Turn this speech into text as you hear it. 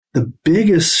The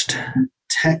biggest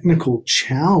technical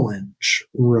challenge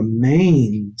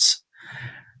remains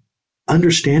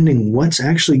understanding what's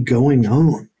actually going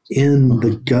on in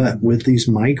the gut with these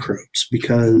microbes,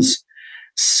 because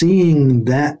seeing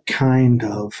that kind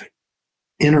of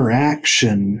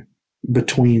interaction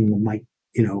between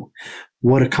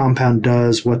what a compound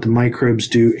does, what the microbes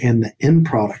do, and the end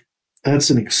product, that's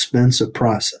an expensive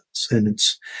process, and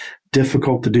it's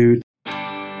difficult to do.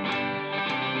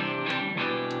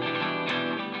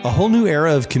 A whole new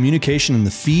era of communication in the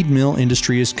feed mill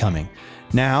industry is coming.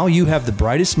 Now you have the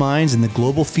brightest minds in the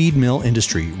global feed mill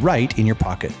industry right in your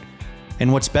pocket.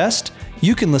 And what's best?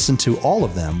 You can listen to all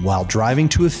of them while driving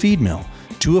to a feed mill,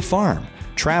 to a farm,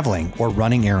 traveling, or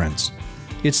running errands.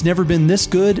 It's never been this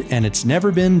good, and it's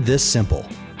never been this simple.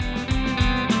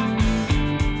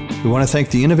 We want to thank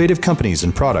the innovative companies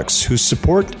and products whose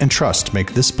support and trust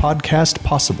make this podcast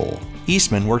possible.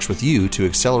 Eastman works with you to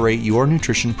accelerate your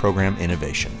nutrition program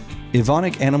innovation.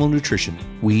 Evonik Animal Nutrition,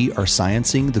 we are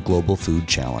sciencing the global food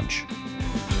challenge.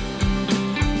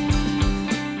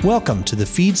 Welcome to the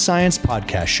Feed Science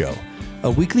Podcast Show, a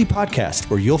weekly podcast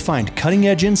where you'll find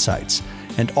cutting-edge insights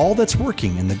and all that's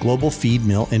working in the global feed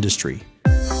mill industry.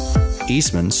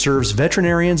 Eastman serves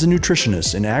veterinarians and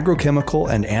nutritionists in agrochemical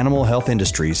and animal health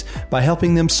industries by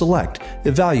helping them select,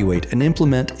 evaluate, and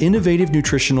implement innovative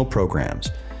nutritional programs.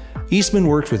 Eastman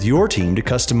works with your team to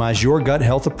customize your gut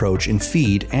health approach in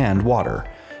feed and water.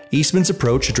 Eastman's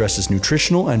approach addresses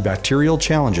nutritional and bacterial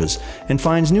challenges and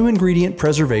finds new ingredient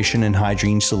preservation and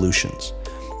hygiene solutions.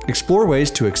 Explore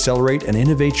ways to accelerate and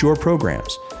innovate your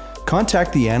programs.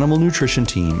 Contact the animal nutrition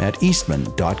team at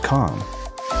eastman.com.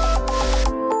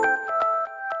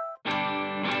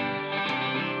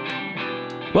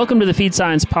 Welcome to the Feed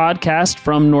Science Podcast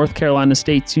from North Carolina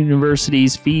State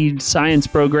University's Feed Science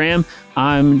program.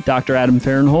 I'm Dr. Adam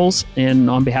Fahrenholz, and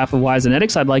on behalf of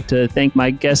Wisenetics, I'd like to thank my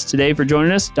guest today for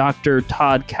joining us, Dr.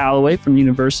 Todd Callaway from the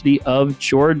University of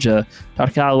Georgia.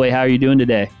 Dr. Callaway, how are you doing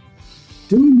today?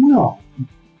 Doing well.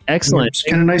 Excellent. It's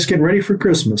kind of nice getting ready for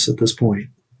Christmas at this point.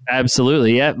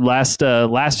 Absolutely. Yeah. Last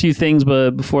few things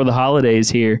before the holidays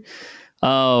here.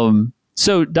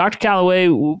 So Dr. Callaway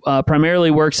primarily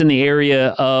works in the area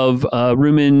of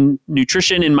rumen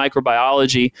nutrition and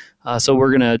microbiology. So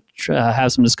we're going to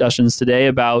have some discussions today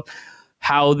about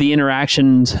how the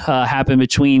interactions happen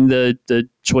between the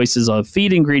choices of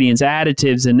feed ingredients,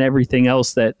 additives, and everything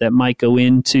else that might go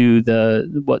into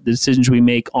the decisions we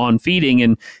make on feeding,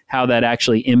 and how that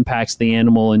actually impacts the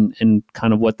animal, and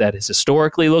kind of what that has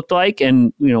historically looked like,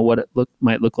 and what it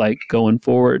might look like going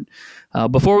forward.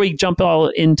 Before we jump all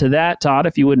into that, Todd,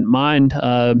 if you wouldn't mind,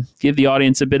 give the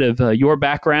audience a bit of your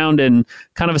background and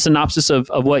kind of a synopsis of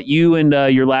what you and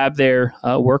your lab there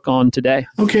work on today.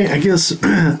 Okay, I guess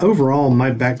overall my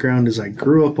background is I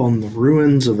grew up on the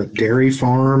ruins of a dairy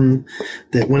farm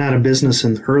that went out of business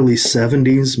in the early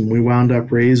 70s, and we wound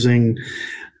up raising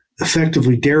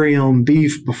effectively dairy-owned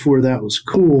beef before that was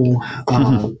cool,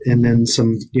 and then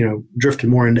some, drifted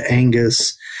more into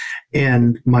Angus.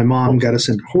 And my mom got us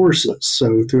into horses.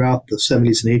 So throughout the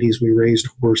 70s and 80s, we raised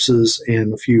horses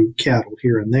and a few cattle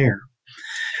here and there.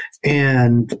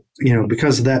 And,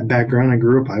 because of that background, I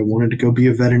grew up, I wanted to go be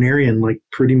a veterinarian like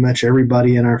pretty much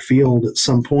everybody in our field at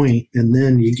some point. And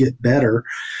then you get better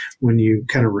when you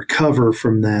kind of recover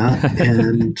from that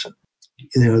and,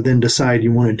 then decide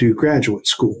you want to do graduate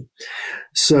school.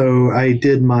 So I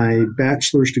did my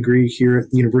bachelor's degree here at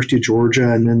the University of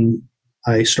Georgia, and then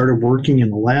I started working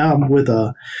in the lab with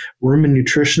a rumen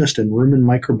nutritionist and rumen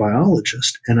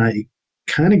microbiologist, and I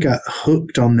kind of got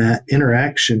hooked on that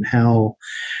interaction, how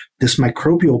this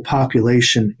microbial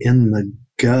population in the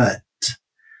gut,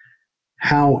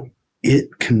 how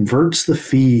it converts the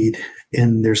feed,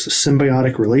 and there's a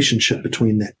symbiotic relationship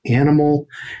between the animal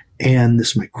and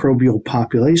this microbial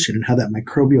population, and how that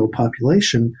microbial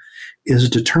population is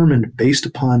determined based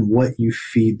upon what you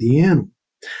feed the animal.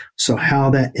 So how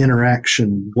that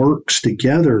interaction works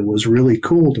together was really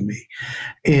cool to me.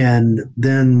 And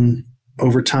then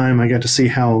over time, I got to see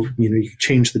how, you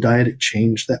change the diet, it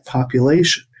changed that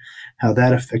population, how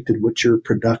that affected what your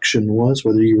production was,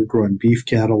 whether you were growing beef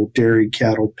cattle, dairy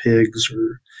cattle, pigs,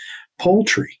 or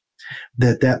poultry,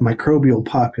 that microbial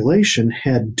population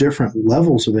had different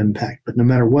levels of impact, but no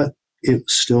matter what, it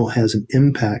still has an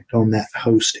impact on that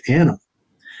host animal.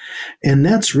 And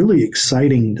that's really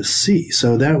exciting to see.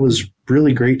 So that was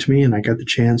really great to me. And I got the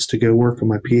chance to go work on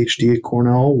my PhD at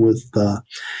Cornell with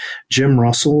Jim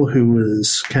Russell, who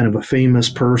was kind of a famous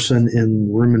person in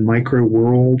Rumen micro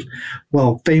world.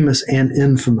 Well, famous and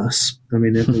infamous. I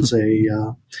mean, it was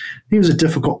he was a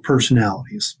difficult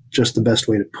personality, is just the best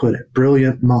way to put it.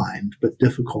 Brilliant mind, but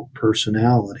difficult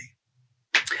personality.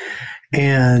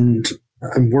 And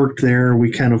I worked there.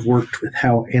 We kind of worked with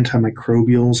how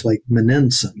antimicrobials like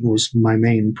Menincin was my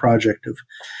main project of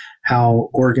how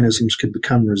organisms could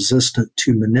become resistant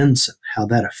to Menincin, how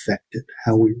that affected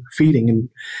how we were feeding. And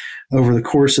over the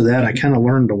course of that, I kind of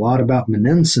learned a lot about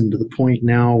Menincin to the point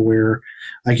now where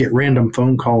I get random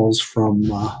phone calls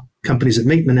from companies that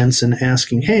make Menincin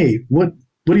asking, hey, what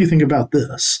do you think about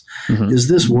this? Mm-hmm. Is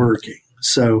this working?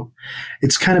 So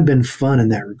it's kind of been fun in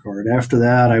that regard. After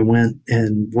that, I went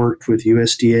and worked with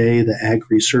USDA, the Ag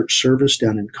Research Service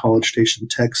down in College Station,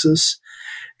 Texas,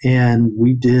 and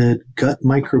we did gut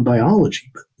microbiology,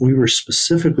 but we were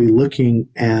specifically looking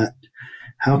at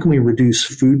how can we reduce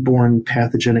foodborne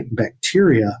pathogenic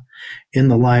bacteria in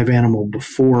the live animal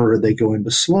before they go into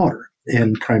slaughter.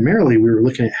 And primarily, we were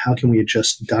looking at how can we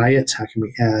adjust diets, how can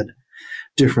we add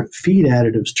different feed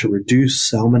additives to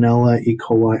reduce Salmonella, E.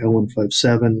 coli,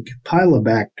 L157,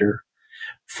 Campylobacter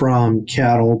from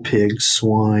cattle, pigs,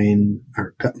 swine,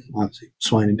 or obviously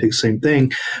swine and pigs, same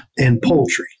thing, and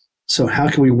poultry. So how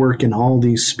can we work in all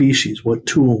these species? What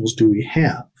tools do we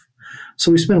have?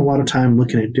 So we spent a lot of time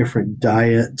looking at different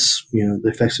diets, the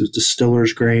effects of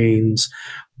distillers' grains,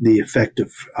 the effect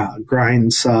of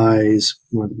grind size,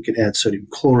 whether we could add sodium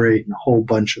chlorate, and a whole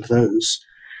bunch of those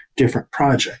different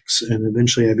projects. And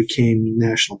eventually I became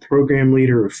national program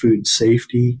leader of food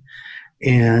safety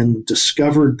and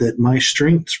discovered that my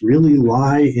strengths really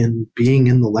lie in being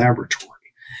in the laboratory.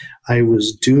 I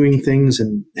was doing things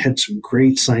and had some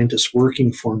great scientists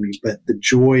working for me, but the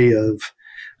joy of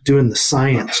doing the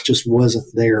science just wasn't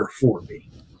there for me.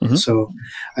 Mm-hmm. So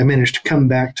I managed to come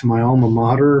back to my alma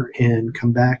mater and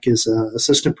come back as an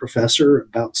assistant professor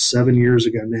about 7 years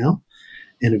ago now,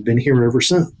 and have been here ever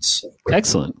since.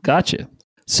 Excellent. Gotcha.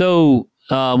 So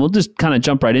we'll just kind of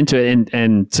jump right into it.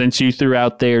 And since you threw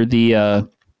out there that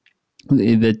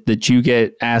you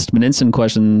get asked Menincin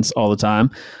questions all the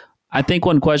time, I think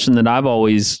one question that I've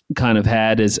always kind of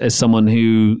had as someone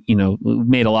who,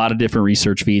 made a lot of different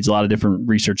research feeds, a lot of different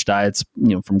research diets,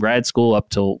 from grad school up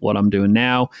to what I'm doing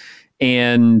now.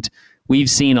 And we've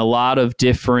seen a lot of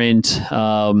different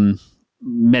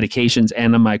medications,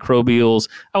 antimicrobials.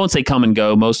 I won't say come and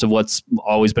go. Most of what's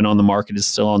always been on the market is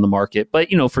still on the market. But,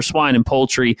 for swine and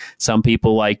poultry, some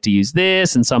people like to use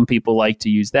this and some people like to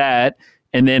use that.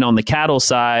 And then on the cattle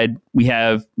side, we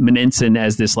have Menincin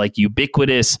as this like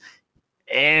ubiquitous,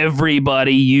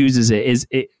 everybody uses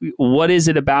it. What is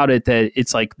it about it that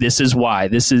it's like, this is why,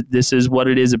 this is what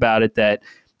it is about it that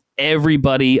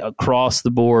everybody across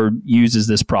the board uses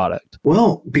this product?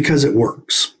 Well, because it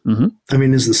works. Mm-hmm. I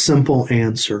mean, is the simple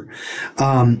answer.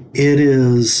 It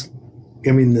is,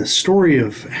 the story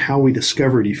of how we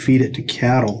discovered you feed it to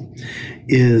cattle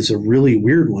is a really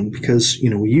weird one because,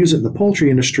 we use it in the poultry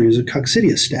industry as a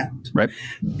coccidiostat. Right.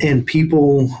 And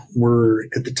people were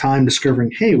at the time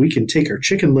discovering, hey, we can take our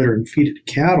chicken litter and feed it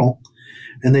to cattle.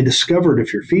 And they discovered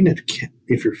if you're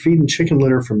feeding chicken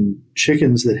litter from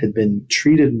chickens that had been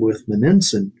treated with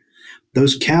Menincin,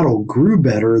 those cattle grew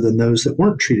better than those that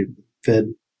weren't treated,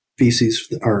 fed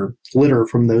feces or litter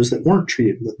from those that weren't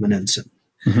treated with Menincin.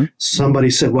 Mm-hmm. Somebody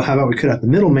said, well, how about we cut out the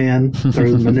middleman,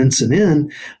 throw the Menincin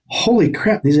in? Holy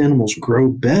crap, these animals grow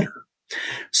better.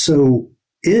 So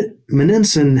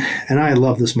Menincin, and I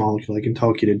love this molecule. I can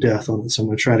talk you to death on it, so I'm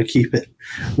going to try to keep it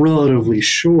relatively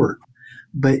short.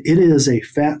 But it is a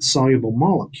fat-soluble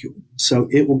molecule. So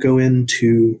it will go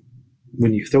into,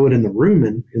 when you throw it in the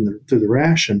rumen, through the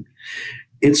ration,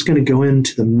 it's going to go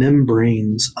into the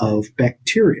membranes of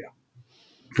bacteria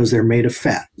because they're made of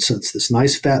fat. So it's this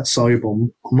nice fat-soluble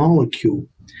molecule.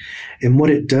 And what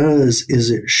it does is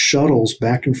it shuttles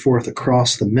back and forth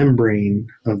across the membrane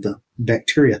of the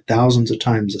bacteria thousands of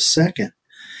times a second,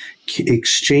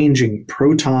 exchanging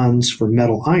protons for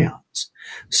metal ions.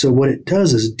 So what it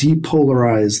does is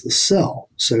depolarize the cell.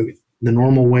 So the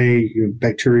normal way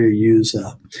bacteria use,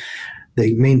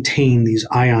 they maintain these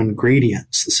ion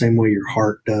gradients the same way your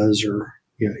heart does or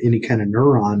any kind of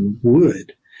neuron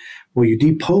would. Well, you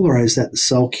depolarize that, the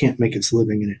cell can't make its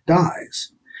living and it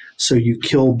dies. So you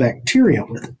kill bacteria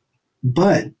with it.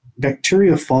 But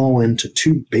bacteria fall into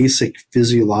two basic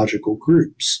physiological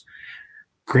groups.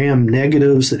 Gram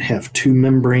negatives that have two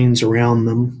membranes around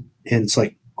them, and it's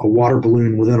like a water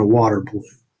balloon within a water balloon.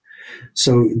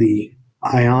 So the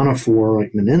ionophore,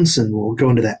 like Menincin, will go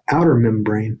into that outer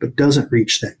membrane, but doesn't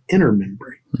reach that inner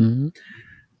membrane. Mm-hmm.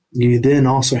 You then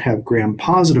also have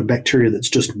gram-positive bacteria that's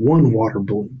just one water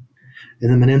balloon. And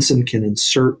the Menincin can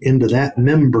insert into that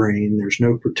membrane. There's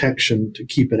no protection to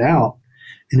keep it out,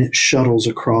 and it shuttles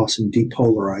across and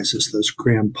depolarizes those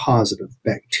gram-positive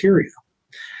bacteria.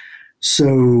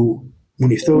 So when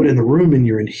you throw it in the rumen,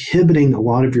 you're inhibiting a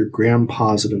lot of your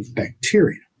gram-positive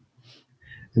bacteria.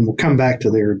 And we'll come back to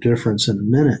their difference in a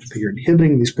minute, but you're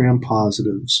inhibiting these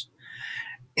gram-positives,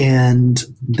 and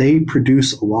they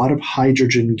produce a lot of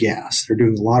hydrogen gas. They're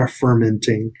doing a lot of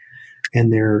fermenting,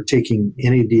 and they're taking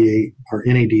NAD or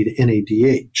NAD to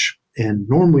NADH. And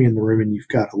normally in the rumen, you've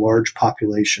got a large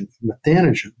population of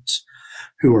methanogens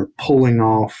who are pulling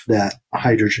off that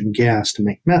hydrogen gas to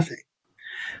make methane.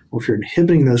 Well, if you're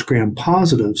inhibiting those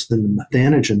gram-positives, then the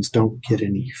methanogens don't get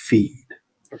any feed.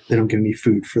 They don't get any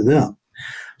food for them.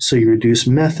 So you reduce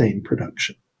methane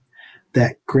production.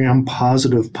 That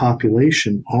gram-positive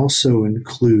population also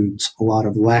includes a lot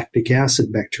of lactic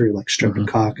acid bacteria like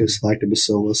Streptococcus,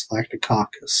 Lactobacillus,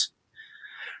 Lactococcus.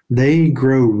 They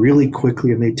grow really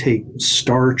quickly, and they take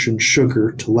starch and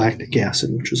sugar to lactic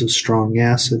acid, which is a strong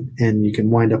acid, and you can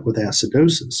wind up with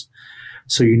acidosis.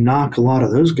 So you knock a lot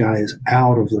of those guys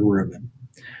out of the rumen.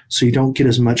 So you don't get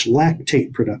as much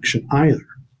lactate production either.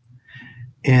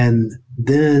 And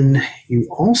then you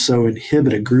also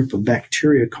inhibit a group of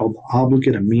bacteria called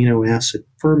obligate amino acid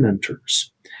fermenters.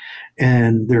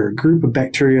 And they're a group of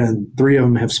bacteria, and 3 of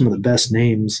them have some of the best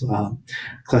names,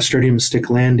 Clostridium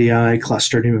sticklandii,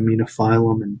 Clostridium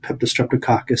aminophyllum, and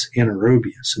Peptostreptococcus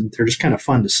anaerobius. And they're just kind of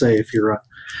fun to say if you're a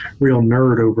real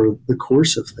nerd over the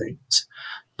course of things.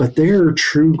 But they're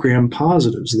true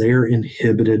gram-positives. They're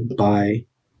inhibited by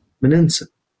Menincin.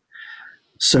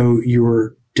 So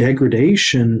your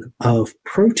degradation of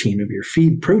protein, of your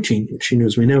feed protein, which,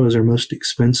 as we know, is our most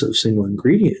expensive single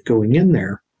ingredient going in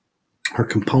there, or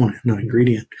component, not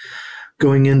ingredient,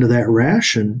 going into that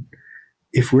ration,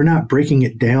 if we're not breaking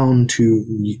it down to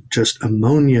just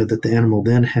ammonia that the animal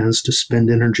then has to spend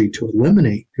energy to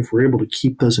eliminate, if we're able to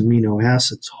keep those amino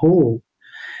acids whole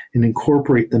and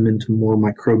incorporate them into more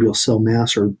microbial cell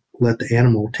mass, or let the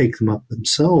animal take them up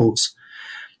themselves,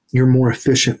 you're more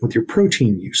efficient with your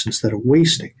protein use instead of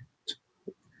wasting it.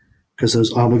 Because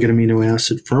those obligate amino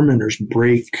acid fermenters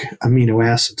break amino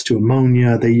acids to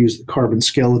ammonia. They use the carbon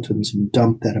skeletons and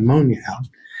dump that ammonia out.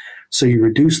 So you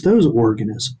reduce those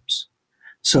organisms.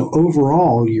 So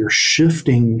overall, you're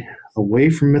shifting away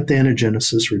from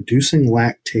methanogenesis, reducing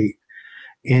lactate,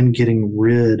 and getting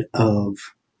rid of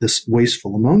this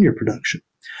wasteful ammonia production.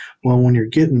 Well, when you're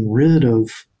getting rid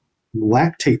of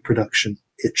lactate production,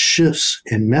 it shifts,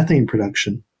 and methane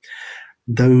production,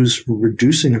 those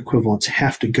reducing equivalents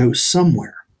have to go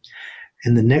somewhere.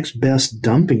 And the next best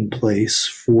dumping place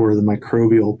for the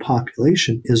microbial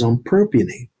population is on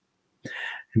propionate.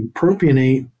 And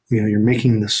propionate, you're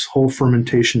making this whole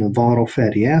fermentation of volatile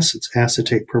fatty acids,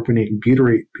 acetate, propionate, and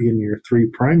butyrate being your 3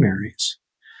 primaries.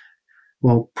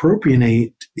 Well,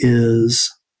 propionate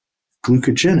is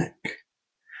glucogenic,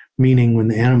 meaning when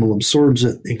the animal absorbs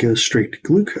it, it goes straight to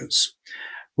glucose.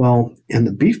 Well, in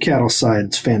the beef cattle side,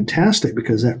 it's fantastic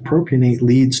because that propionate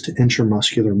leads to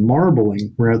intramuscular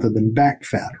marbling rather than back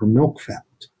fat or milk fat.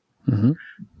 Mm-hmm.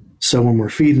 So when we're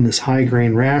feeding this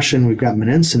high-grain ration, we've got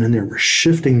Menincin in there, we're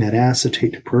shifting that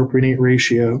acetate to propionate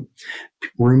ratio.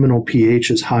 Ruminal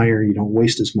pH is higher, you don't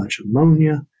waste as much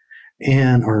ammonia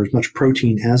or as much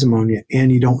protein as ammonia,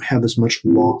 and you don't have as much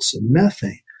loss of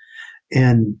methane.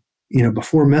 And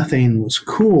before methane was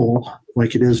cool,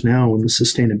 like it is now in the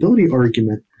sustainability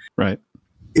argument, right?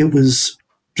 It was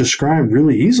described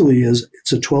really easily as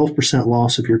it's a 12%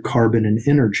 loss of your carbon and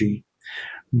energy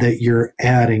that you're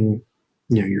adding.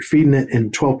 You're feeding it,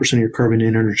 and 12% of your carbon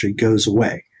and energy goes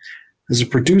away. As a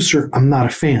producer, I'm not a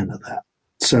fan of that.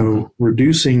 So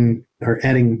reducing or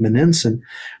adding Menincin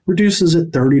reduces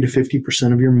it 30 to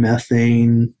 50% of your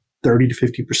methane, 30 to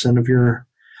 50% of your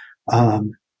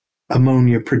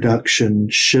ammonia production,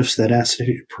 shifts that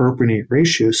acetate to propionate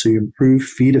ratio, so you improve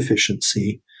feed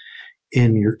efficiency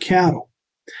in your cattle.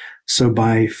 So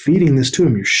by feeding this to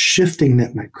them, you're shifting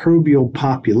that microbial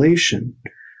population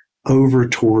over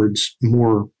towards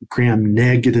more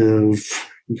gram-negative,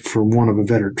 for want of a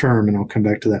better term, and I'll come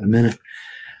back to that in a minute,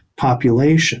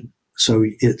 population. So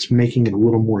it's making it a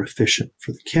little more efficient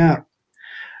for the cattle.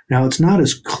 Now, it's not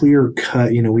as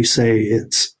clear-cut. We say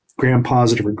it's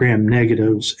gram-positive or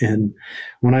gram-negatives, and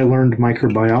when I learned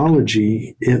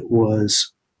microbiology, it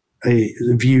was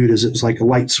viewed as it was like a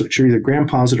light switch. You're either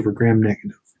gram-positive or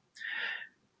gram-negative.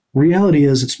 Reality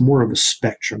is it's more of a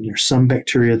spectrum. There's some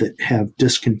bacteria that have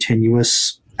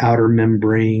discontinuous outer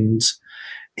membranes,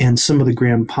 and some of the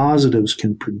gram-positives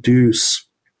can produce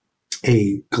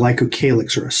a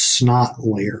glycocalyx or a snot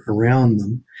layer around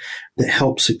them that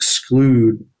helps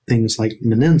exclude things like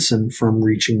meninsen from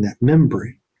reaching that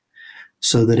membrane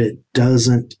so that it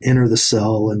doesn't enter the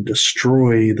cell and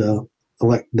destroy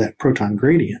that proton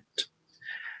gradient.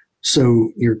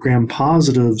 So your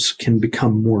gram-positives can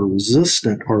become more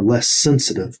resistant or less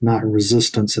sensitive, not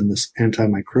resistance in this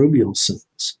antimicrobial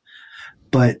sense.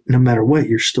 But no matter what,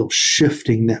 you're still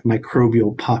shifting that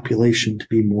microbial population to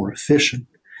be more efficient.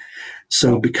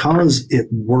 So because it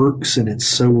works and it's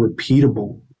so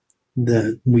repeatable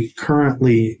that we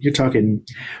currently, you're talking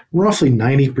roughly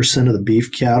 90% of the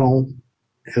beef cattle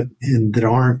and that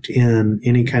aren't in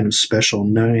any kind of special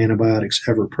no antibiotics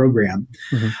ever program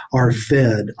are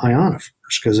fed ionophores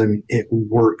because, I mean, it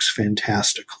works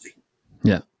fantastically.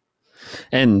 Yeah.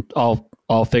 And all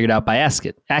figured out by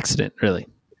accident, really.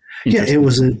 Yeah, it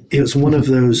was one of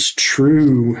those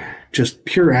true, just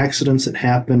pure accidents that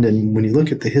happened. And when you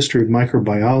look at the history of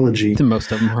microbiology,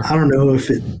 most of them are. I don't know if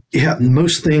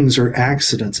most things are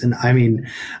accidents. And I mean,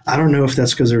 I don't know if that's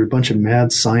because there are a bunch of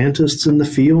mad scientists in the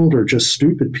field or just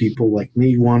stupid people like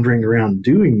me wandering around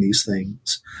doing these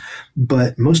things.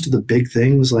 But most of the big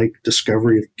things like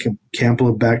discovery of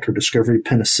Campylobacter, discovery of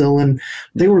penicillin,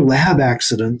 they were lab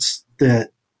accidents that,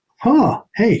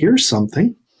 hey, here's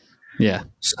something. Yeah.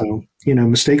 So,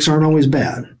 mistakes aren't always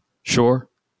bad. Sure.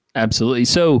 Absolutely.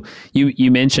 So you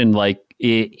mentioned like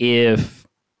if,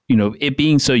 it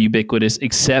being so ubiquitous,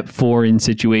 except for in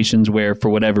situations where for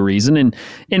whatever reason, and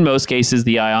in most cases,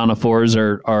 the ionophores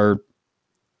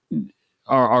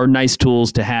are nice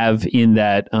tools to have in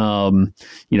that,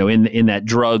 in that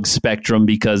drug spectrum,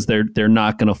 because they're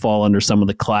not going to fall under some of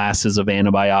the classes of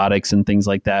antibiotics and things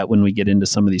like that when we get into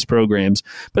some of these programs.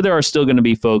 But there are still going to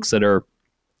be folks that are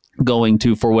going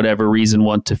to, for whatever reason,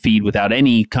 want to feed without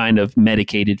any kind of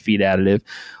medicated feed additive.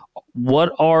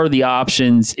 What are the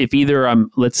options if either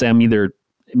let's say I'm either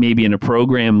maybe in a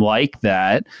program like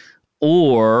that,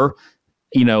 or,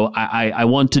 I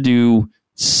want to do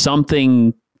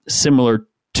something similar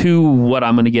to what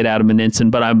I'm going to get out of meninsen,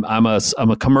 but I'm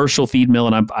a commercial feed mill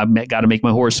and I've got to make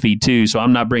my horse feed too. So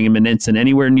I'm not bringing meninsen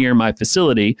anywhere near my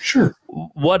facility. Sure.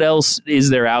 What else is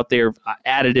there out there,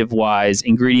 additive wise,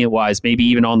 ingredient wise, maybe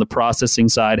even on the processing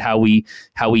side, how we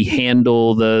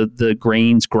handle the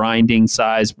grains, grinding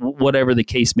size, whatever the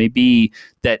case may be,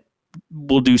 that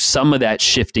will do some of that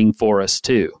shifting for us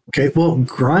too? Okay, well,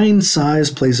 grind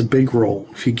size plays a big role.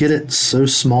 If you get it so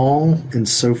small and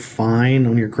so fine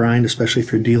on your grind, especially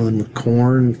if you're dealing with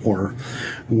corn or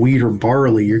wheat or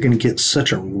barley, you're going to get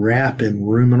such a rapid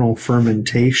ruminal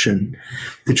fermentation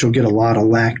that you'll get a lot of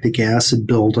lactic acid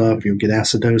buildup. You'll get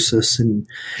acidosis, and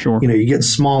sure. You get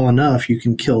small enough, you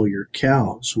can kill your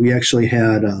cows. We actually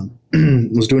had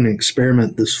was doing an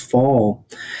experiment this fall,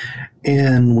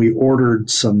 and we ordered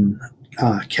some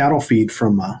cattle feed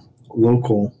from a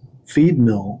local feed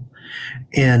mill,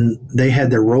 and they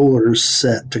had their rollers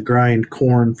set to grind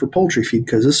corn for poultry feed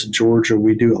because this is Georgia.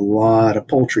 We do a lot of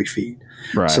poultry feed.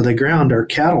 Right. So they ground our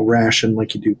cattle ration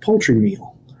like you do poultry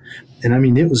meal. And I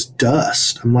mean, it was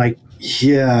dust. I'm like,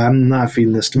 yeah, I'm not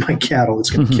feeding this to my cattle. It's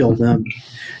going to kill them.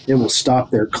 It will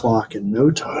stop their clock in no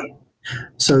time.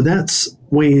 So that's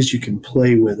ways you can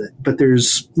play with it. But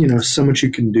there's, so much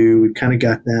you can do. We've kind of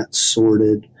got that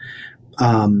sorted.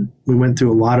 We went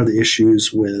through a lot of the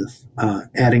issues with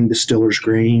adding distillers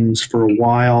grains for a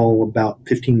while. About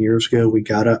 15 years ago, we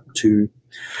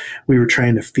were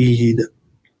trying to feed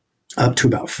up to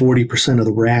about 40% of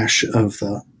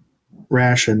the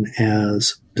ration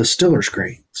as distillers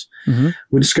grains. Mm-hmm.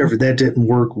 We discovered that didn't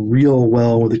work real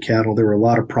well with the cattle. There were a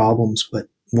lot of problems, but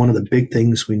one of the big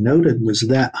things we noted was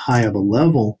that high of a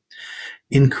level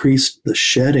increased the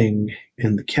shedding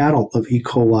in the cattle of E.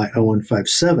 coli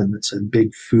 0157. That's a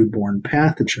big foodborne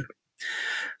pathogen.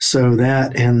 So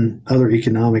that and other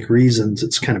economic reasons,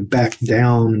 it's kind of backed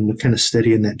down and kind of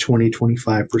steady in that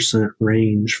 20-25%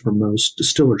 range for most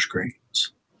distillers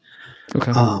grains.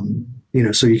 Okay.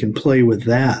 So you can play with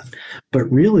that. But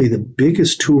really the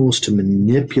biggest tools to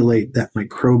manipulate that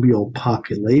microbial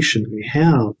population we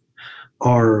have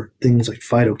are things like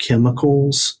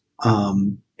phytochemicals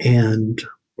and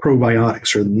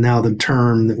probiotics, or now the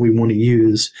term that we want to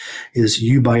use is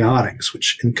eubiotics,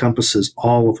 which encompasses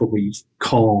all of what we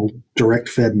call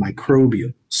direct-fed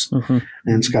microbials. Mm-hmm.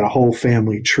 And it's got a whole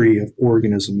family tree of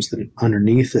organisms that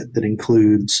underneath it that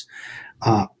includes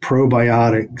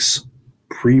probiotics,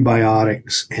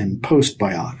 prebiotics, and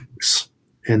postbiotics.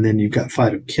 And then you've got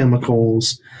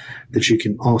phytochemicals that you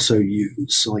can also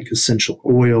use, so like essential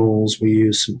oils. We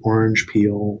use some orange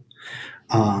peel.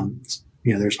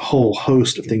 There's a whole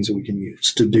host of things that we can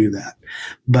use to do that.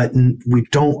 But we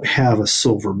don't have a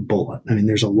silver bullet. I mean,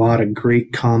 there's a lot of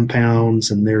great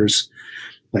compounds, and there's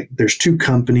two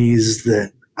companies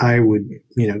that I would,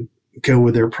 go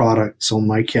with their products on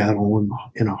my cattle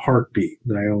in a heartbeat,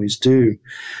 that I always do.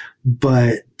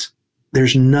 But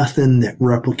there's nothing that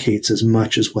replicates as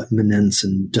much as what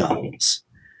Monensin does.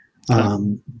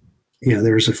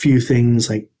 There's a few things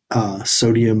like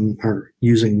sodium, or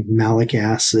using malic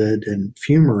acid and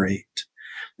fumarate,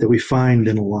 that we find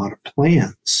in a lot of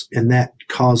plants, and that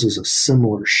causes a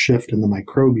similar shift in the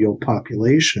microbial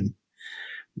population,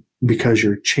 because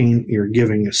you're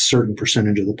giving a certain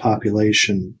percentage of the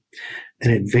population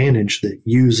an advantage that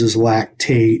uses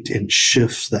lactate and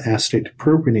shifts the acetate to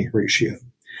propionate ratio.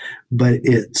 But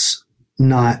it's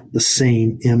not the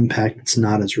same impact. It's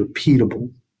not as repeatable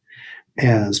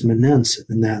as Monensin.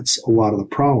 And that's a lot of the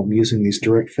problem using these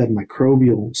direct fed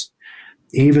microbials.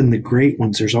 Even the great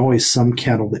ones, there's always some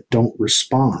cattle that don't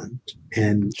respond,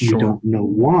 and Sure. we don't know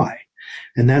why.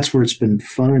 And that's where it's been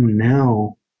fun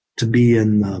now to be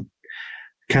in the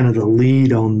kind of the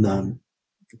lead on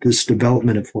this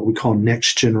development of what we call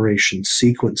next generation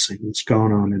sequencing that's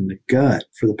gone on in the gut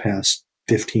for the past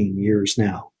 15 years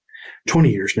now, 20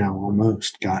 years now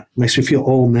almost. God, makes me feel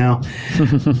old now.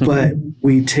 But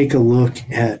we take a look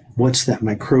at what's that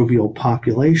microbial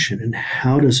population and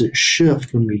how does it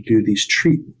shift when we do these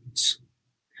treatments?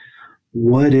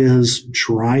 What is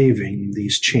driving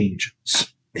these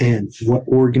changes? And what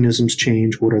organisms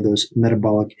change? What are those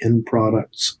metabolic end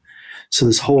products? So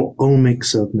this whole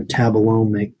omics of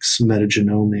metabolomics,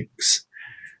 metagenomics,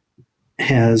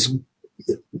 has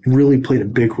really played a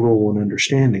big role in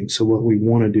understanding. So what we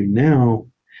want to do now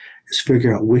is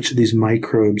figure out which of these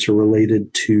microbes are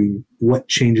related to what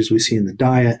changes we see in the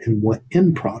diet and what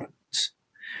end products.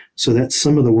 So that's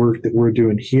some of the work that we're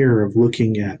doing here, of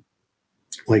looking at,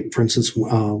 like, for instance,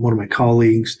 one of my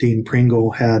colleagues, Dean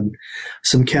Pringle, had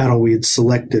some cattle we had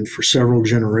selected for several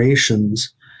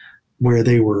generations where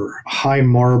they were high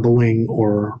marbling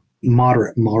or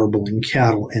moderate marbling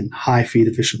cattle and high feed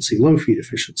efficiency, low feed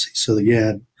efficiency. So that you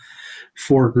had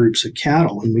 4 groups of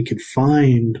cattle, and we could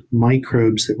find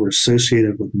microbes that were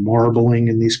associated with marbling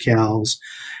in these cows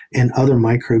and other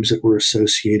microbes that were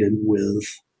associated with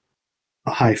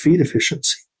a high feed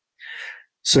efficiency.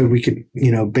 So we could,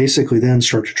 basically then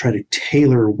start to try to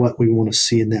tailor what we want to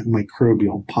see in that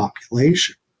microbial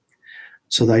population.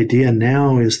 So the idea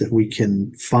now is that we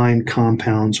can find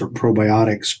compounds or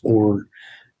probiotics or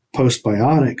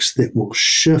postbiotics that will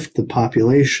shift the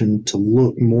population to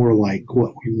look more like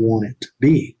what we want it to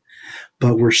be.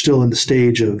 But we're still in the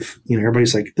stage of,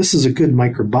 everybody's like, this is a good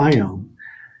microbiome.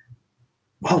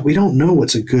 Well, we don't know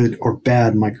what's a good or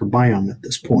bad microbiome at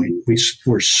this point.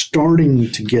 We're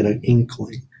starting to get an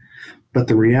inkling. But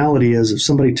the reality is, if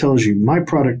somebody tells you my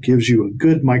product gives you a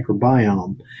good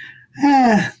microbiome,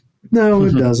 no,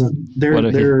 it doesn't.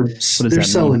 They're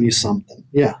selling you something.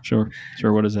 Yeah. Sure.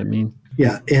 What does that mean?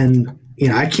 Yeah. And,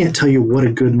 I can't tell you what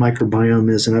a good microbiome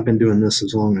is, and I've been doing this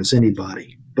as long as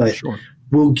anybody, but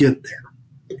we'll get there.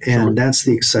 And that's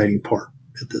the exciting part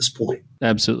at this point.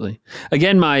 Absolutely.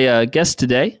 Again, my guest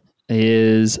today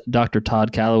is Dr.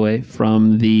 Todd Callaway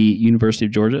from the University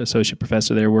of Georgia, associate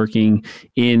professor there, working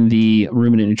in the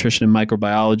ruminant nutrition and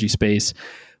microbiology space.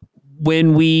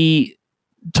 When we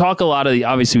talk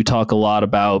obviously we talk a lot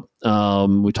about,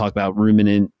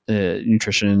 ruminant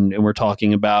nutrition, and we're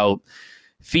talking about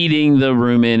feeding the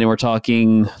rumen, and we're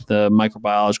talking the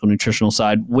microbiological nutritional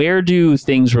side. Where do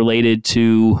things related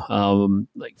to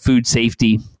like food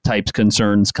safety types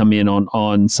concerns come in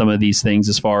on some of these things,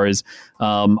 as far as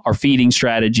our feeding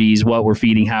strategies, what we're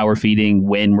feeding, how we're feeding,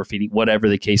 when we're feeding, whatever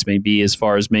the case may be, as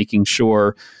far as making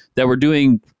sure that we're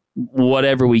doing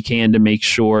whatever we can to make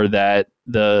sure that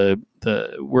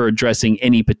we're addressing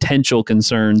any potential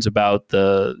concerns about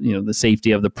the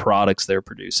safety of the products they're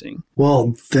producing?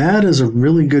 Well, that is a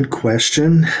really good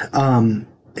question. And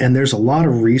there's a lot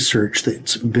of research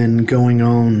that's been going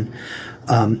on.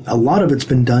 A lot of it's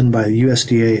been done by the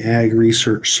USDA Ag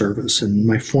Research Service, and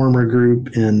my former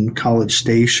group in College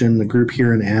Station, the group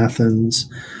here in Athens,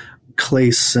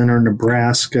 Clay Center,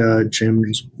 Nebraska, Jim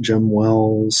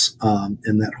Wells,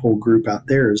 and that whole group out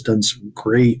there has done some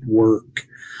great work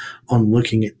on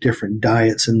looking at different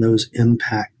diets and those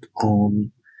impact on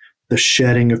the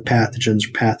shedding of pathogens,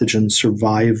 pathogen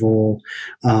survival.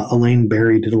 Elaine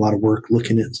Berry did a lot of work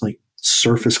looking at like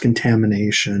surface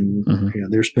contamination. Mm-hmm.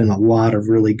 There's been a lot of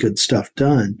really good stuff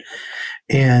done.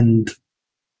 And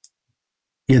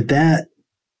that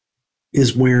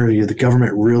is where the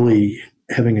government really,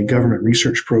 having a government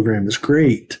research program is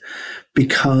great,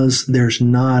 because there's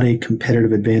not a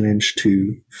competitive advantage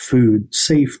to food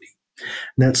safety.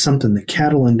 And that's something the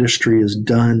cattle industry has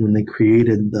done when they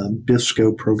created the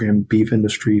BIFSCO program, Beef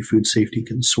Industry Food Safety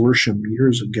Consortium,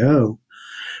 years ago,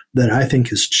 that I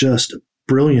think is just a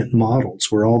brilliant model.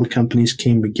 It's where all the companies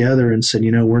came together and said,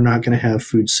 we're not going to have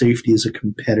food safety as a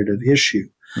competitive issue.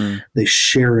 They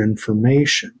share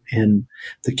information, and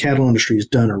the cattle industry has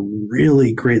done a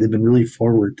really great, they've been really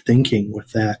forward thinking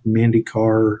with that. Mandy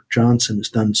Carr Johnson has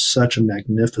done such a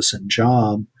magnificent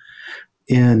job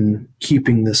in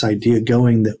keeping this idea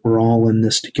going that we're all in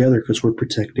this together because we're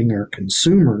protecting our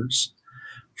consumers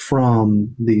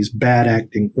from these bad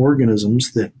acting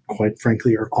organisms that, quite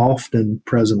frankly, are often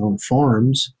present on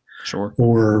farms. Sure.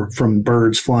 Or from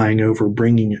birds flying over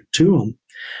bringing it to them.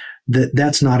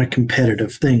 That's not a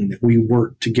competitive thing, that we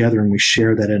work together and we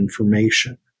share that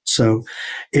information. So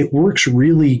it works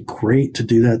really great to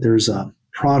do that. There's a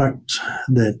product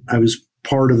that I was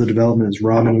part of the development, as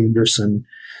Robin Anderson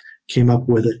came up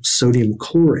with it, sodium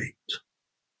chlorate.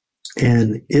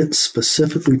 And it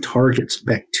specifically targets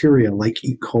bacteria like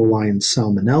E. coli and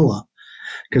Salmonella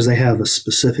because they have a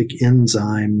specific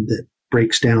enzyme that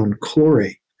breaks down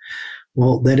chlorate.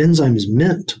 Well, that enzyme is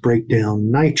meant to break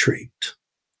down nitrate.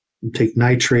 You take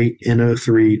nitrate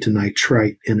NO3 to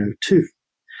nitrite NO2.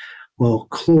 Well,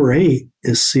 chlorate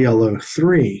is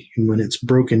ClO3, and when it's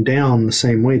broken down the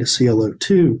same way to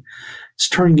ClO2, it's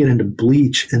turning it into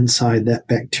bleach inside that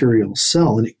bacterial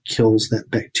cell, and it kills that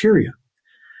bacteria,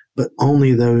 but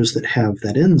only those that have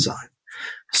that enzyme.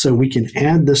 So we can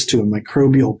add this to a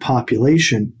microbial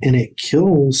population, and it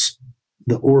kills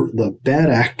the bad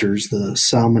actors, the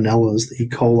Salmonellas, the E.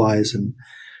 coli's, and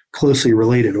closely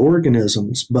related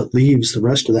organisms, but leaves the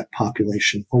rest of that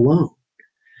population alone.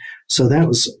 So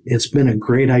it's been a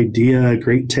great idea, a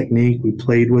great technique. We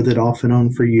played with it off and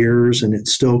on for years, and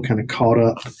it's still kind of caught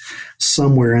up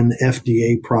somewhere in the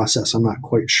FDA process. I'm not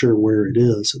quite sure where it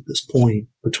is at this point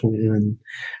and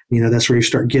that's where you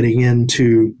start getting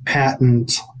into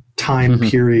patent time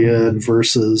period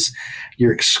versus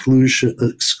your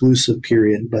exclusive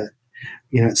period. But,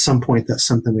 at some point, that's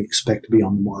something we expect to be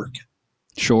on the market.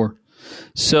 Sure.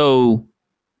 So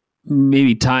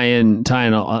maybe tie in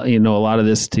a lot of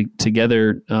this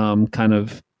together, kind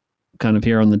of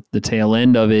here on the tail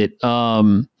end of it.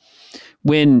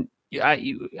 When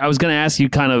I was going to ask you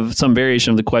kind of some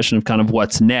variation of the question of kind of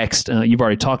what's next. You've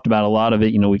already talked about a lot of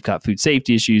it. We've got food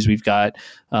safety issues. We've got,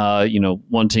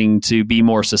 wanting to be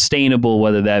more sustainable,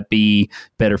 whether that be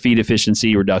better feed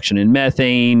efficiency, reduction in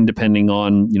methane, depending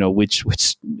on, which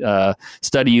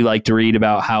study you like to read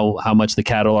about how much the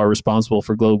cattle are responsible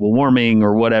for global warming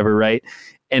or whatever, right?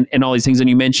 And all these things. And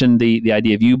you mentioned the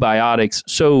idea of eubiotics.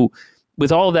 So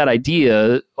with all of that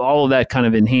idea, all of that kind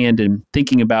of in hand and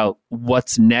thinking about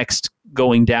what's next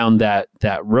going down that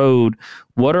road,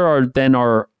 what are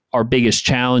our biggest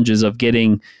challenges of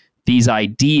getting these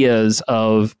ideas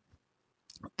of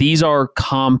these are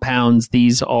compounds,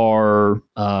 these are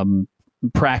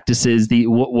practices,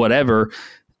 whatever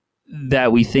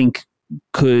that we think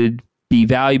could be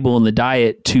valuable in the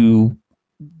diet to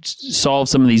solve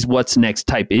some of these what's next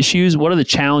type issues? What are the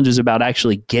challenges about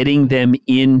actually getting them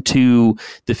into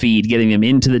the feed, getting them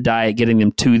into the diet, getting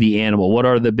them to the animal? What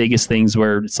are the biggest things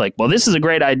where it's like, well, this is a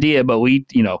great idea, but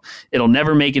it'll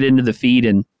never make it into the feed,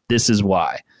 and this is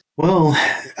why? Well,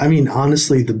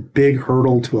 honestly, the big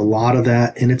hurdle to a lot of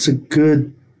that, and it's a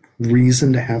good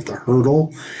reason to have the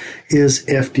hurdle, is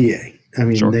FDA.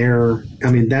 Sure.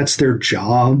 That's their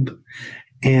job.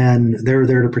 And they're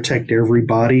there to protect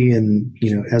everybody. And,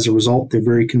 as a result, they're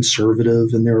very conservative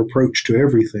in their approach to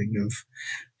everything of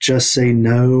just say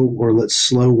no, or let's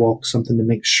slow walk something to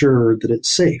make sure that it's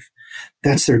safe.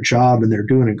 That's their job, and they're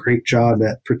doing a great job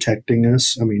at protecting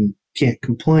us. Can't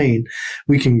complain.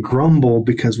 We can grumble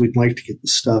because we'd like to get the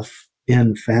stuff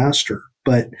in faster.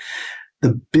 But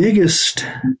the biggest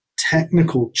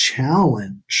technical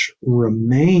challenge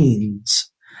remains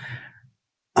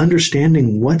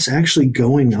understanding what's actually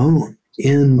going on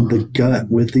in the gut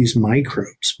with these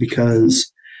microbes,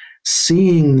 because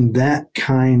seeing that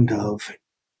kind of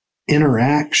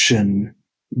interaction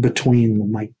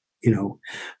between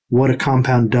what a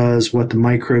compound does, what the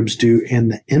microbes do,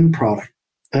 and the end product,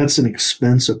 that's an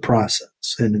expensive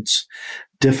process, and it's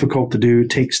difficult to do. It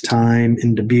takes time,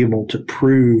 and to be able to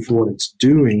prove what it's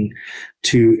doing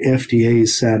to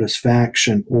FDA's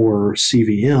satisfaction, or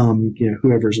CVM,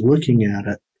 whoever's looking at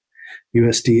it,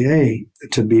 USDA,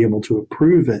 to be able to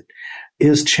approve it,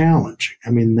 is challenging.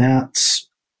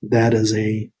 That is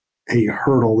a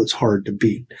hurdle that's hard to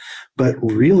beat. But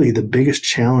really the biggest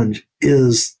challenge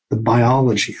is the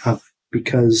biology of it,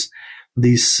 because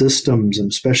these systems,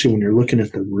 and especially when you're looking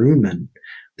at the rumen,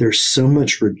 there's so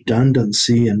much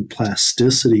redundancy and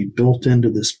plasticity built into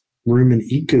this rumen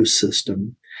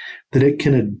ecosystem that it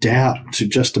can adapt to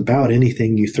just about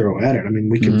anything you throw at it.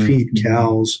 We can feed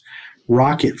cows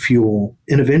rocket fuel,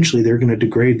 and eventually they're going to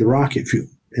degrade the rocket fuel.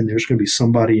 And there's going to be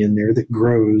somebody in there that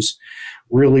grows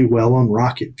really well on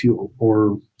rocket fuel,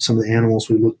 or some of the animals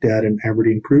we looked at in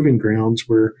Aberdeen Proving Grounds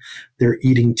where they're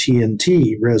eating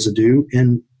TNT residue,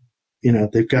 and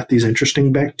they've got these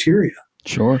interesting bacteria.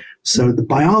 Sure. So the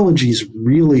biology is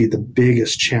really the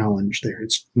biggest challenge there.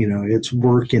 It's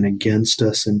working against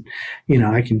us, and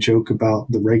I can joke about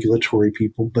the regulatory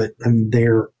people, but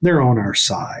they're on our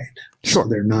side. Sure. So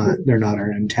they're not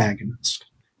our antagonist.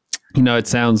 It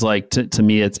sounds like to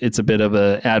me it's a bit of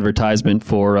an advertisement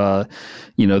for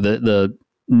the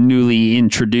newly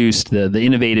introduced the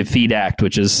Innovative Feed Act,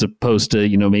 which is supposed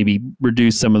to maybe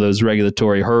reduce some of those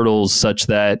regulatory hurdles such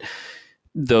that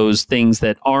those things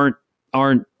that aren't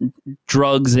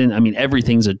drugs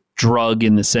everything's a drug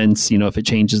in the sense, if it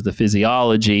changes the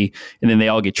physiology, and then they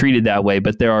all get treated that way.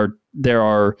 But there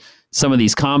are some of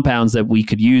these compounds that we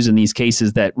could use in these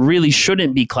cases that really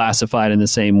shouldn't be classified in the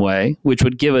same way, which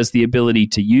would give us the ability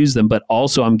to use them, but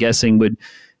also I'm guessing would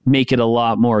make it a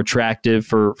lot more attractive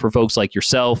for folks like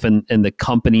yourself and the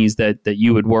companies that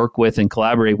you would work with and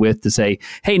collaborate with to say,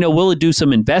 hey, no, we'll do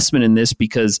some investment in this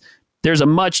because there's a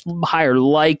much higher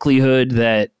likelihood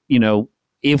that,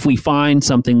 if we find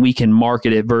something, we can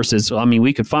market it versus,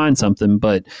 we could find something,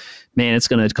 but man, it's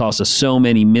going to cost us so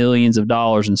many millions of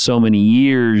dollars and so many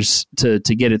years to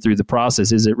get it through the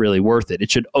process. Is it really worth it?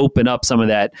 It should open up some of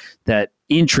that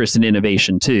interest in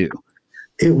innovation too.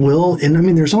 It will.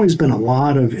 And there's always been a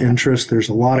lot of interest. There's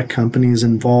a lot of companies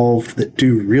involved that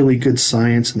do really good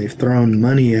science, and they've thrown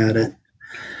money at it.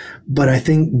 But I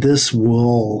think this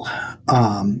will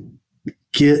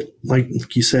get,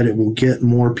 like you said, it will get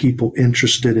more people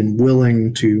interested and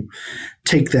willing to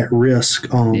take that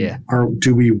risk on, or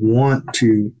do we want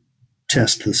to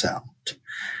test this out?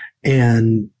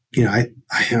 And,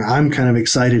 I'm kind of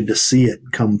excited to see it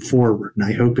come forward, and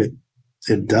I hope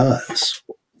it does.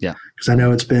 Yeah. Because I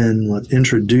know it's been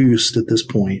introduced at this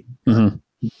point. Mm-hmm.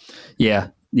 Yeah.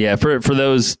 Yeah. For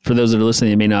those that are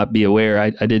listening, they may not be aware.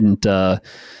 I didn't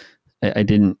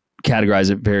categorize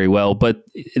it very well, but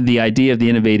the idea of the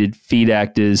Innovative Feed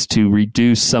Act is to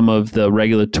reduce some of the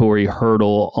regulatory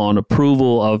hurdle on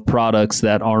approval of products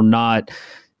that are not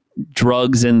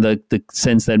drugs in the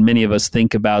sense that many of us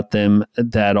think about them,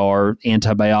 that are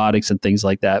antibiotics and things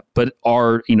like that, but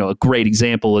are, a great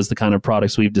example is the kind of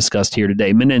products we've discussed here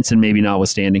today, Monensin maybe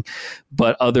notwithstanding,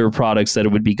 but other products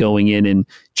that would be going in and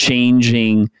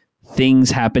changing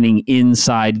things happening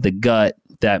inside the gut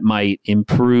that might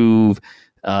improve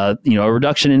a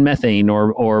reduction in methane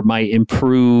or might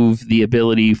improve the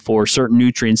ability for certain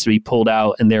nutrients to be pulled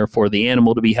out and therefore the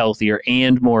animal to be healthier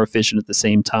and more efficient at the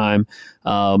same time.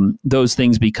 Those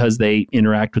things, because they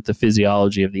interact with the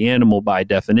physiology of the animal, by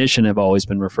definition, have always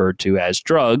been referred to as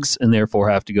drugs and therefore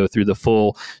have to go through the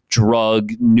full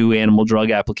new animal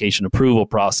drug application approval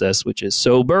process, which is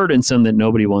so burdensome that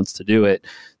nobody wants to do it.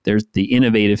 There's the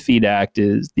Innovative Feed Act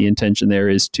is the intention there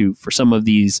is to, for some of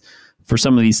these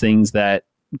things that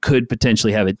could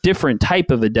potentially have a different type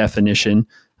of a definition,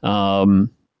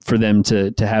 for them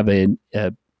to have a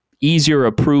easier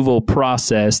approval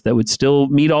process that would still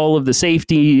meet all of the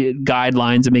safety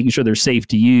guidelines and making sure they're safe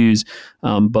to use,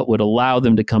 but would allow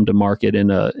them to come to market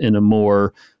in a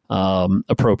more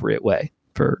appropriate way.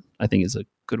 I think is a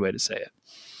good way to say it.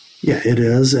 Yeah, it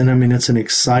is. And it's an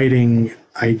exciting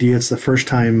idea. It's the first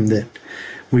time that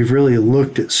we've really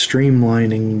looked at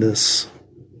streamlining this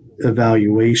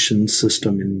evaluation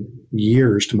system in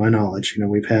years, to my knowledge.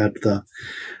 We've had the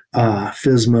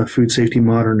FSMA, Food Safety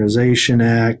Modernization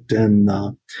Act, and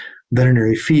the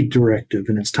Veterinary Feed Directive,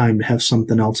 and it's time to have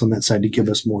something else on that side to give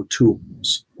us more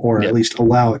tools, or at least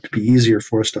allow it to be easier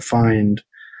for us to find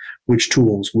which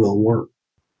tools will work.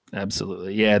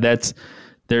 Absolutely. Yeah,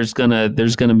 there's gonna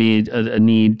be a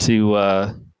need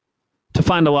to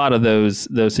find a lot of those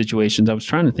situations. I was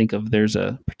trying to think of, there's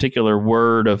a particular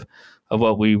word of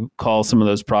what we call some of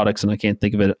those products, and I can't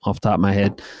think of it off the top of my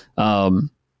head.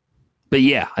 But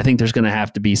yeah, I think there's going to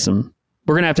have to be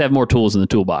we're going to have more tools in the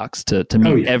toolbox to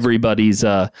meet everybody's,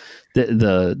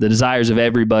 the desires of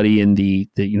everybody in the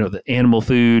animal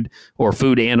food or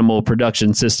food animal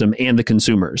production system and the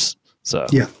consumers. So,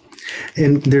 yeah.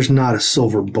 And there's not a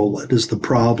silver bullet is the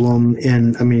problem.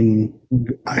 And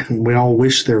we all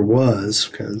wish there was,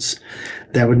 because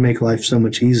that would make life so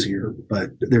much easier.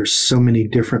 But there's so many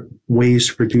different ways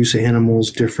to produce animals,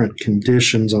 different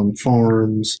conditions on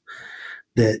farms,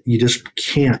 that you just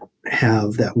can't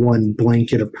have that one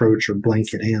blanket approach or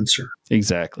blanket answer.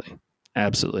 Exactly.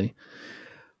 Absolutely.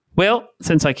 Well,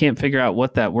 since I can't figure out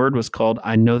what that word was called,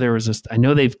 I know there was this. I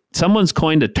know someone's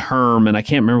coined a term, and I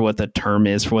can't remember what the term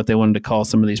is for what they wanted to call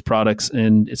some of these products,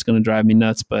 and it's going to drive me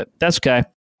nuts. But that's okay.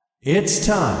 It's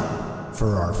time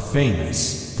for our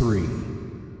famous three.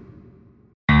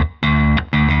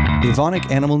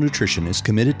 Evonik Animal Nutrition is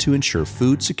committed to ensure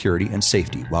food security and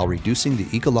safety while reducing the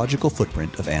ecological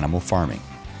footprint of animal farming.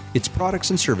 Its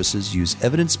products and services use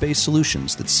evidence-based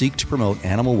solutions that seek to promote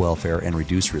animal welfare and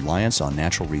reduce reliance on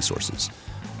natural resources.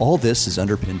 All this is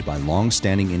underpinned by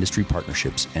long-standing industry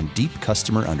partnerships and deep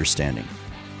customer understanding.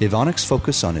 Evonik's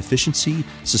focus on efficiency,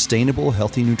 sustainable,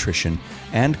 healthy nutrition,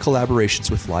 and collaborations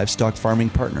with livestock farming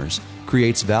partners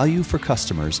creates value for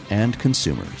customers and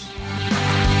consumers.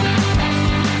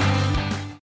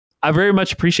 I very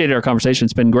much appreciated our conversation.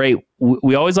 It's been great.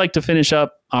 We always like to finish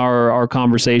up our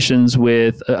conversations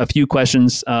with a few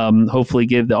questions, hopefully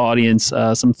give the audience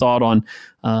some thought on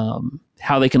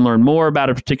how they can learn more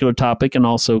about a particular topic, and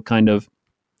also kind of,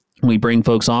 when we bring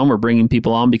folks on, we're bringing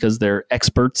people on because they're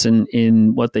experts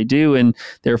in what they do and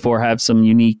therefore have some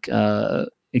unique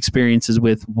experiences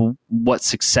with what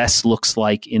success looks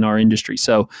like in our industry.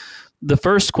 So the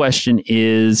first question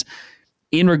is,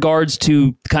 in regards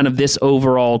to kind of this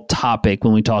overall topic,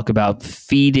 when we talk about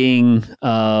feeding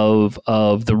of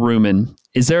the rumen,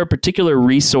 is there a particular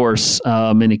resource,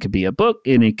 and it could be a book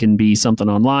and it can be something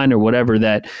online or whatever,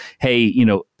 that, hey,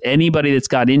 anybody that's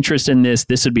got interest in this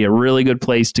would be a really good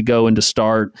place to go and to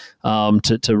start,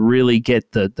 to really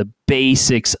get the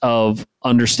basics of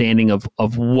understanding of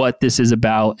what this is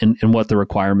about and what the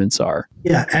requirements are?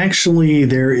 Yeah, actually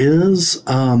there is,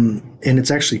 and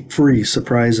it's actually free,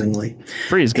 surprisingly.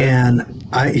 Free is good.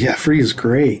 And free is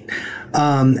great.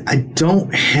 I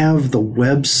don't have the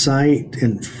website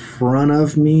in front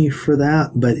of me for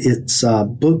that, but it's a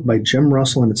book by Jim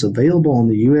Russell, and it's available on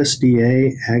the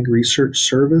USDA Ag Research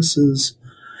Services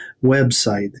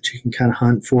website that you can kind of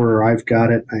hunt for, or I've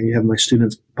got it. I have my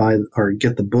students buy or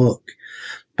get the book,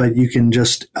 but you can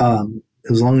just,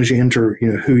 as long as you enter,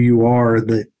 who you are,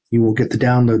 that you will get to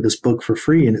download this book for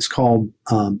free, and it's called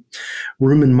Rumen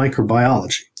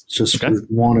Microbiology. It's just for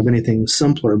want of anything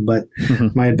simpler. But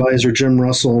my advisor, Jim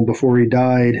Russell, before he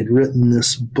died, had written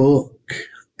this book,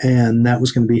 and that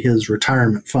was going to be his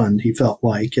retirement fund, he felt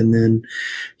like. And then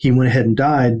he went ahead and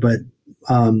died, but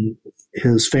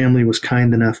his family was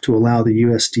kind enough to allow the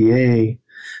USDA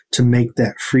to make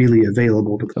that freely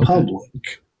available to the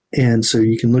public. And so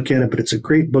you can look at it, but it's a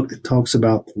great book that talks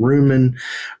about the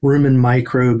rumen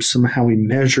microbes, somehow we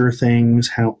measure things,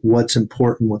 what's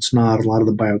important, what's not, a lot of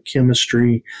the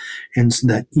biochemistry, and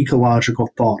that ecological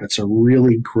thought. It's a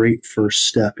really great first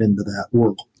step into that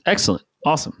world. Excellent.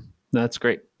 Awesome. That's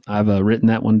great. I've written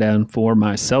that one down for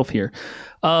myself here.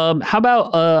 How about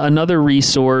another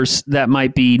resource that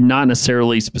might be not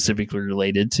necessarily specifically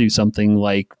related to something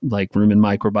like rumen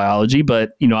microbiology,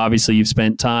 but obviously you've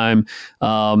spent time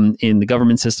in the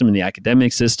government system and the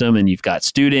academic system, and you've got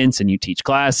students and you teach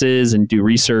classes and do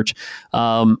research.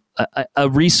 A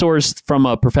resource from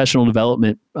a professional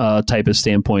development type of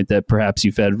standpoint that perhaps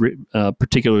you've had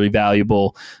particularly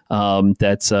valuable,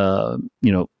 that's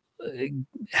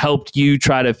helped you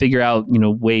try to figure out,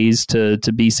 ways to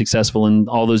be successful in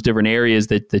all those different areas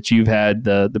that you've had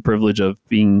the privilege of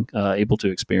being able to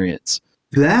experience?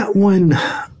 That one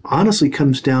honestly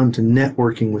comes down to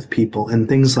networking with people and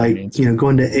things like,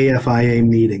 going to AFIA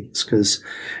meetings, because,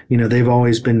 they've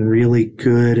always been really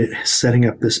good at setting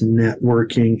up this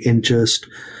networking and just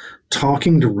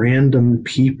talking to random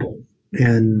people.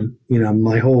 And,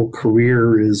 my whole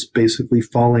career is basically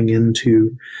falling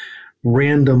into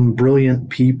random brilliant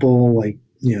people. Like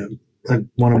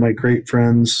one of my great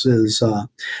friends is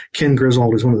Ken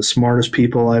Griswold, is one of the smartest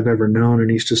people I've ever known,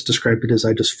 and he's just described it as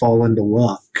I just fall into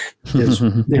luck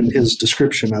in his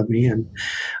description of me.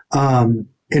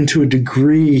 And to a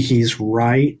degree he's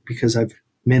right, because I've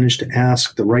managed to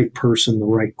ask the right person the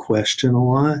right question a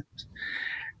lot,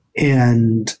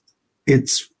 and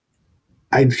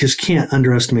I just can't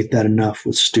underestimate that enough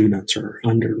with students, or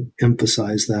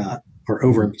underemphasize that or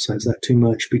overemphasize that too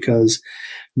much, because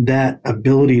that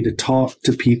ability to talk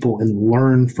to people and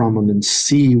learn from them and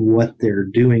see what they're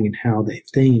doing and how they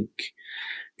think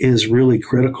is really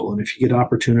critical. And if you get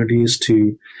opportunities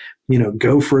to,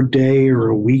 go for a day or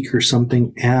a week or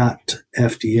something at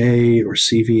FDA or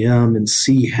CVM and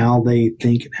see how they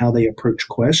think and how they approach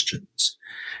questions,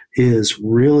 is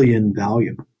really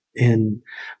invaluable. And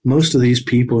most of these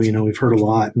people, we've heard a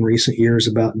lot in recent years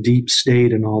about deep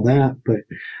state and all that, but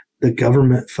the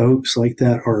government folks like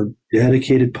that are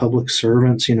dedicated public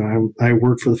servants. I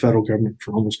worked for the federal government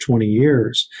for almost 20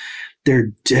 years,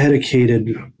 they're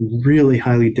dedicated, really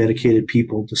highly dedicated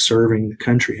people to serving the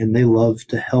country, and they love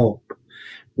to help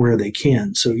where they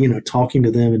can. So, talking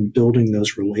to them and building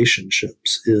those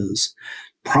relationships is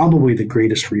probably the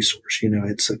greatest resource.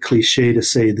 It's a cliche to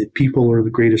say that people are the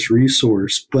greatest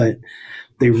resource, but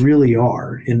they really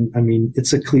are. And I mean,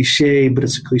 it's a cliche, but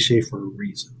it's a cliche for a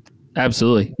reason.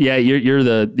 Absolutely. Yeah, you're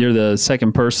the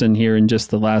second person here in just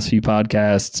the last few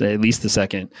podcasts, at least the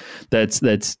second, that's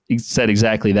said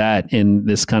exactly that, in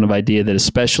this kind of idea that,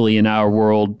 especially in our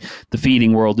world, the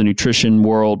feeding world, the nutrition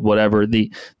world, whatever, the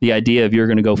idea of you're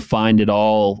going to go find it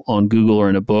all on Google or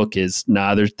in a book is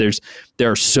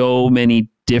there are so many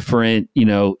different,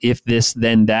 if this,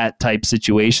 then that type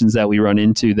situations that we run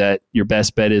into, that your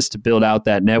best bet is to build out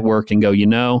that network and go,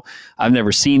 I've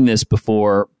never seen this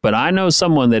before, but I know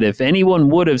someone that if anyone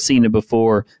would have seen it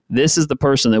before, this is the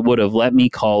person that would have let me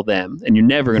call them. And you're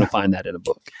never going to find that in a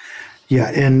book. Yeah.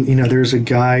 And, there's a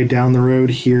guy down the road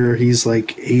here. He's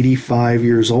like 85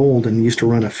 years old and used to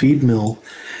run a feed mill.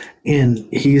 And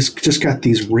he's just got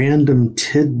these random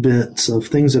tidbits of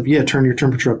things of, turn your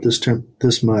temperature up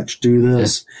this much, do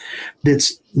this. Yeah.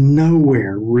 That's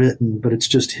nowhere written, but it's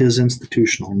just his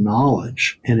institutional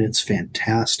knowledge, and it's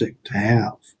fantastic to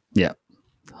have. Yeah,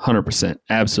 100%.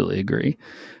 Absolutely agree.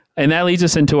 And that leads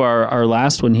us into our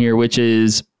last one here, which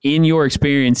is, in your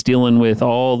experience dealing with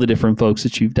all the different folks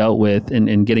that you've dealt with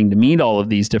and getting to meet all of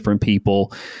these different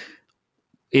people,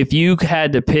 if you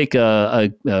had to pick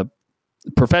a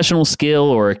professional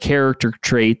skill or a character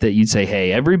trait that you'd say,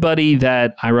 hey, everybody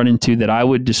that I run into that I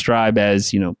would describe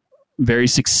as, very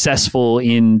successful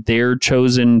in their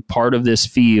chosen part of this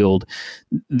field,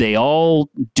 they all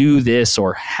do this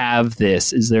or have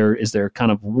this. Is there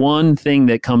kind of one thing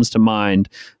that comes to mind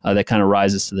that kind of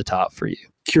rises to the top for you?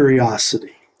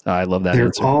 Curiosity. I love that They're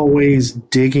answer. always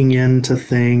digging into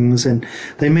things, and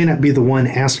they may not be the one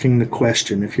asking the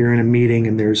question. If you're in a meeting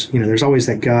and there's always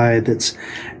that guy that's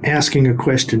asking a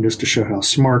question just to show how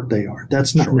smart they are.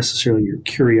 That's not necessarily your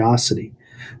curiosity.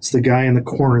 It's the guy in the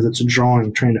corner that's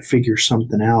drawing, trying to figure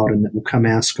something out, and that will come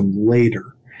ask them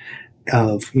later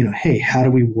of, hey, how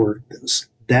do we work this?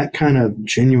 That kind of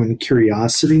genuine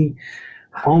curiosity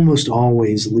almost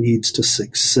always leads to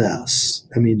success.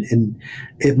 I mean, and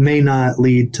it may not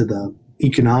lead to the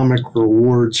economic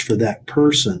rewards for that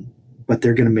person, but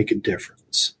they're going to make a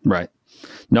difference. Right.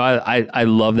 No, I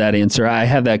love that answer. I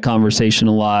have that conversation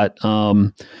a lot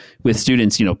with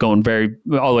students, going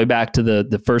all the way back to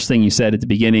the first thing you said at the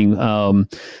beginning. A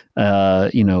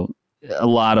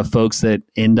lot of folks that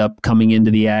end up coming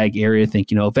into the ag area think,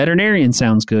 veterinarian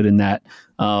sounds good in that.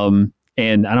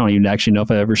 And I don't even actually know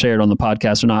if I ever shared on the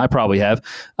podcast or not. I probably have.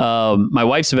 My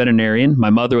wife's a veterinarian. My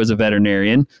mother was a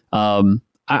veterinarian.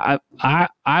 I've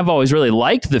always really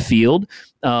liked the field,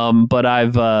 but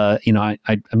I'm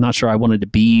not sure I wanted to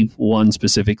be one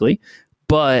specifically.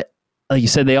 But like you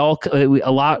said,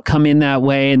 a lot come in that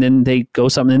way, and then they go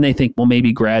something, and they think, well,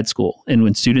 maybe grad school. And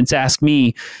when students ask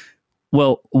me,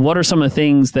 well, what are some of the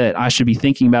things that I should be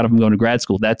thinking about if I'm going to grad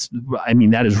school? That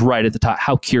is right at the top.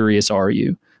 How curious are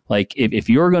you? Like, if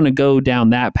you're going to go down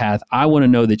that path, I want to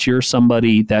know that you're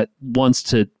somebody that wants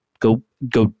to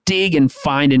go dig and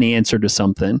find an answer to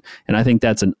something. And I think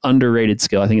that's an underrated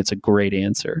skill. I think it's a great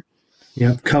answer.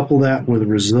 Yeah. Couple that with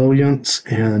resilience,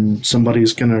 and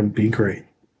somebody's going to be great.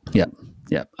 Yep.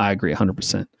 I agree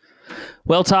 100%.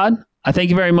 Well, Todd, I thank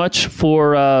you very much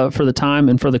for the time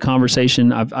and for the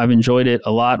conversation. I've enjoyed it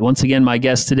a lot. Once again, my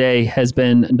guest today has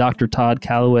been Dr. Todd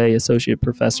Callaway, Associate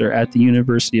Professor at the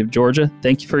University of Georgia.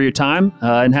 Thank you for your time,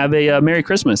 and have a Merry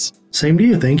Christmas. Same to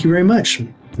you. Thank you very much.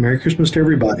 Merry Christmas to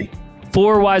everybody.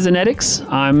 For Wisenetics,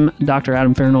 I'm Dr.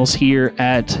 Adam Farnolls here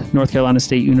at North Carolina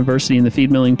State University in the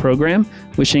feed milling program.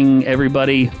 Wishing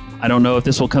everybody, I don't know if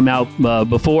this will come out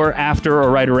before, after, or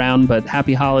right around, but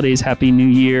happy holidays, happy new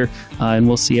year, and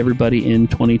we'll see everybody in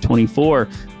 2024.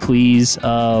 Please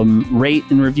rate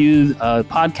and review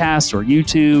podcasts or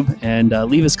YouTube, and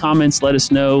leave us comments. Let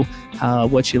us know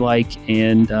what you like,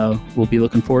 and we'll be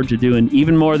looking forward to doing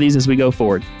even more of these as we go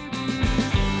forward.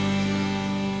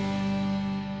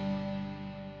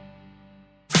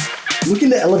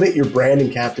 Looking to elevate your brand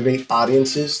and captivate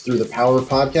audiences through the power of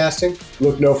podcasting?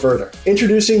 Look no further.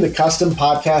 Introducing the Custom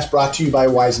Podcast brought to you by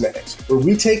Wisenetics, where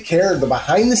we take care of the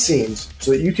behind the scenes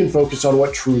so that you can focus on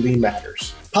what truly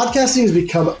matters. Podcasting has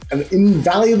become an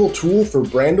invaluable tool for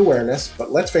brand awareness,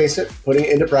 but let's face it, putting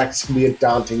it into practice can be a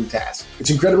daunting task. It's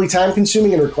incredibly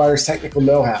time-consuming and requires technical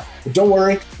know-how. But don't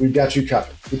worry, we've got you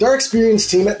covered. With our experienced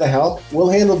team at the helm, we'll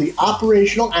handle the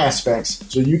operational aspects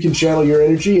so you can channel your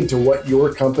energy into what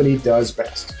your company does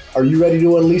best. Are you ready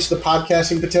to unleash the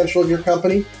podcasting potential of your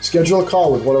company? Schedule a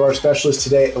call with one of our specialists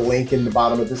today at the link in the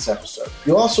bottom of this episode.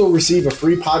 You'll also receive a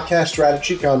free podcast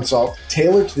strategy consult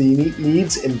tailored to the unique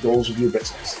needs and goals of your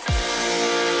business.